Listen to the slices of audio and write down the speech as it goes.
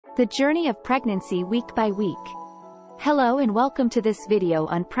The journey of pregnancy week by week. Hello and welcome to this video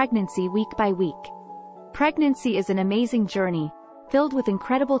on pregnancy week by week. Pregnancy is an amazing journey, filled with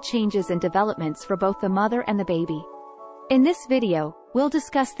incredible changes and developments for both the mother and the baby. In this video, we'll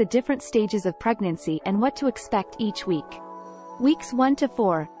discuss the different stages of pregnancy and what to expect each week. Weeks 1 to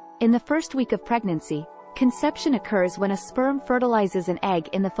 4. In the first week of pregnancy, conception occurs when a sperm fertilizes an egg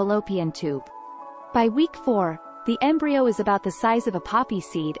in the fallopian tube. By week 4, the embryo is about the size of a poppy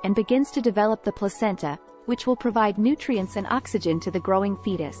seed and begins to develop the placenta, which will provide nutrients and oxygen to the growing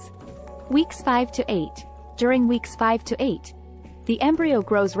fetus. Weeks 5 to 8. During weeks 5 to 8, the embryo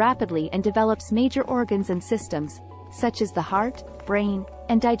grows rapidly and develops major organs and systems, such as the heart, brain,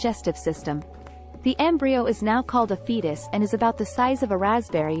 and digestive system. The embryo is now called a fetus and is about the size of a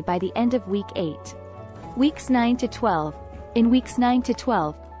raspberry by the end of week 8. Weeks 9 to 12. In weeks 9 to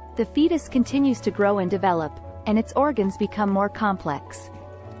 12, the fetus continues to grow and develop, and its organs become more complex.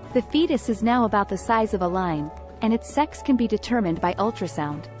 The fetus is now about the size of a lime, and its sex can be determined by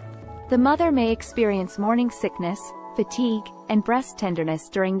ultrasound. The mother may experience morning sickness, fatigue, and breast tenderness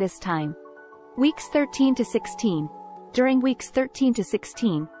during this time. Weeks 13 to 16. During weeks 13 to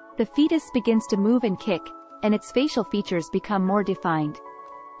 16, the fetus begins to move and kick, and its facial features become more defined.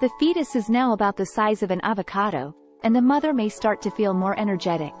 The fetus is now about the size of an avocado, and the mother may start to feel more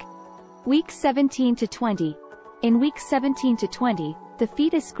energetic. Weeks 17 to 20. In weeks 17 to 20, the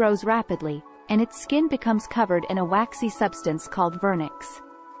fetus grows rapidly, and its skin becomes covered in a waxy substance called vernix.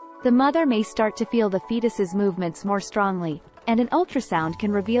 The mother may start to feel the fetus's movements more strongly, and an ultrasound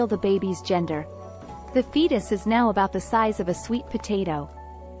can reveal the baby's gender. The fetus is now about the size of a sweet potato.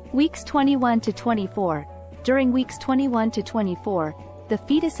 Weeks 21 to 24. During weeks 21 to 24, the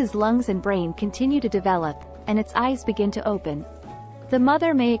fetus's lungs and brain continue to develop, and its eyes begin to open. The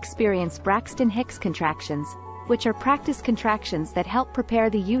mother may experience Braxton Hicks contractions, which are practice contractions that help prepare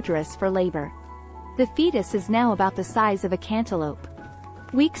the uterus for labor. The fetus is now about the size of a cantaloupe.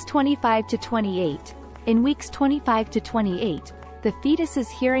 Weeks 25 to 28. In weeks 25 to 28, the fetus's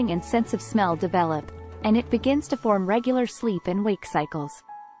hearing and sense of smell develop, and it begins to form regular sleep and wake cycles.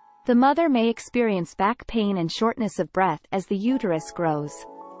 The mother may experience back pain and shortness of breath as the uterus grows.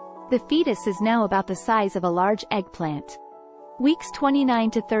 The fetus is now about the size of a large eggplant. Weeks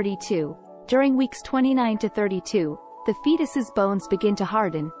 29 to 32. During weeks 29 to 32, the fetus's bones begin to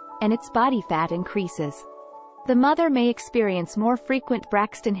harden, and its body fat increases. The mother may experience more frequent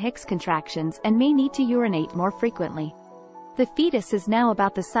Braxton Hicks contractions and may need to urinate more frequently. The fetus is now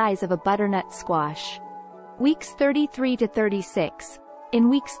about the size of a butternut squash. Weeks 33 to 36. In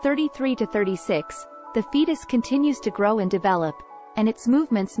weeks 33 to 36, the fetus continues to grow and develop, and its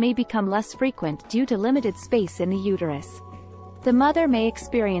movements may become less frequent due to limited space in the uterus. The mother may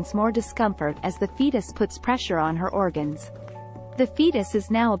experience more discomfort as the fetus puts pressure on her organs. The fetus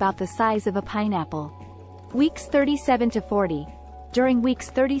is now about the size of a pineapple. Weeks 37 to 40. During weeks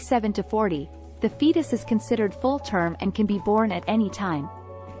 37 to 40, the fetus is considered full term and can be born at any time.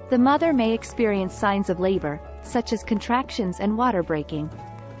 The mother may experience signs of labor, such as contractions and water breaking.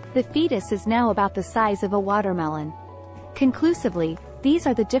 The fetus is now about the size of a watermelon. Conclusively, these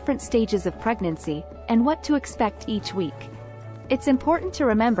are the different stages of pregnancy, and what to expect each week. It's important to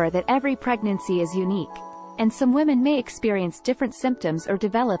remember that every pregnancy is unique, and some women may experience different symptoms or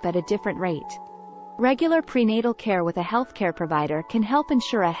develop at a different rate. Regular prenatal care with a healthcare provider can help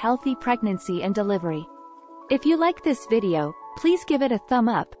ensure a healthy pregnancy and delivery. If you like this video, please give it a thumb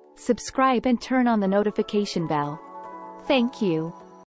up, subscribe and turn on the notification bell. Thank you.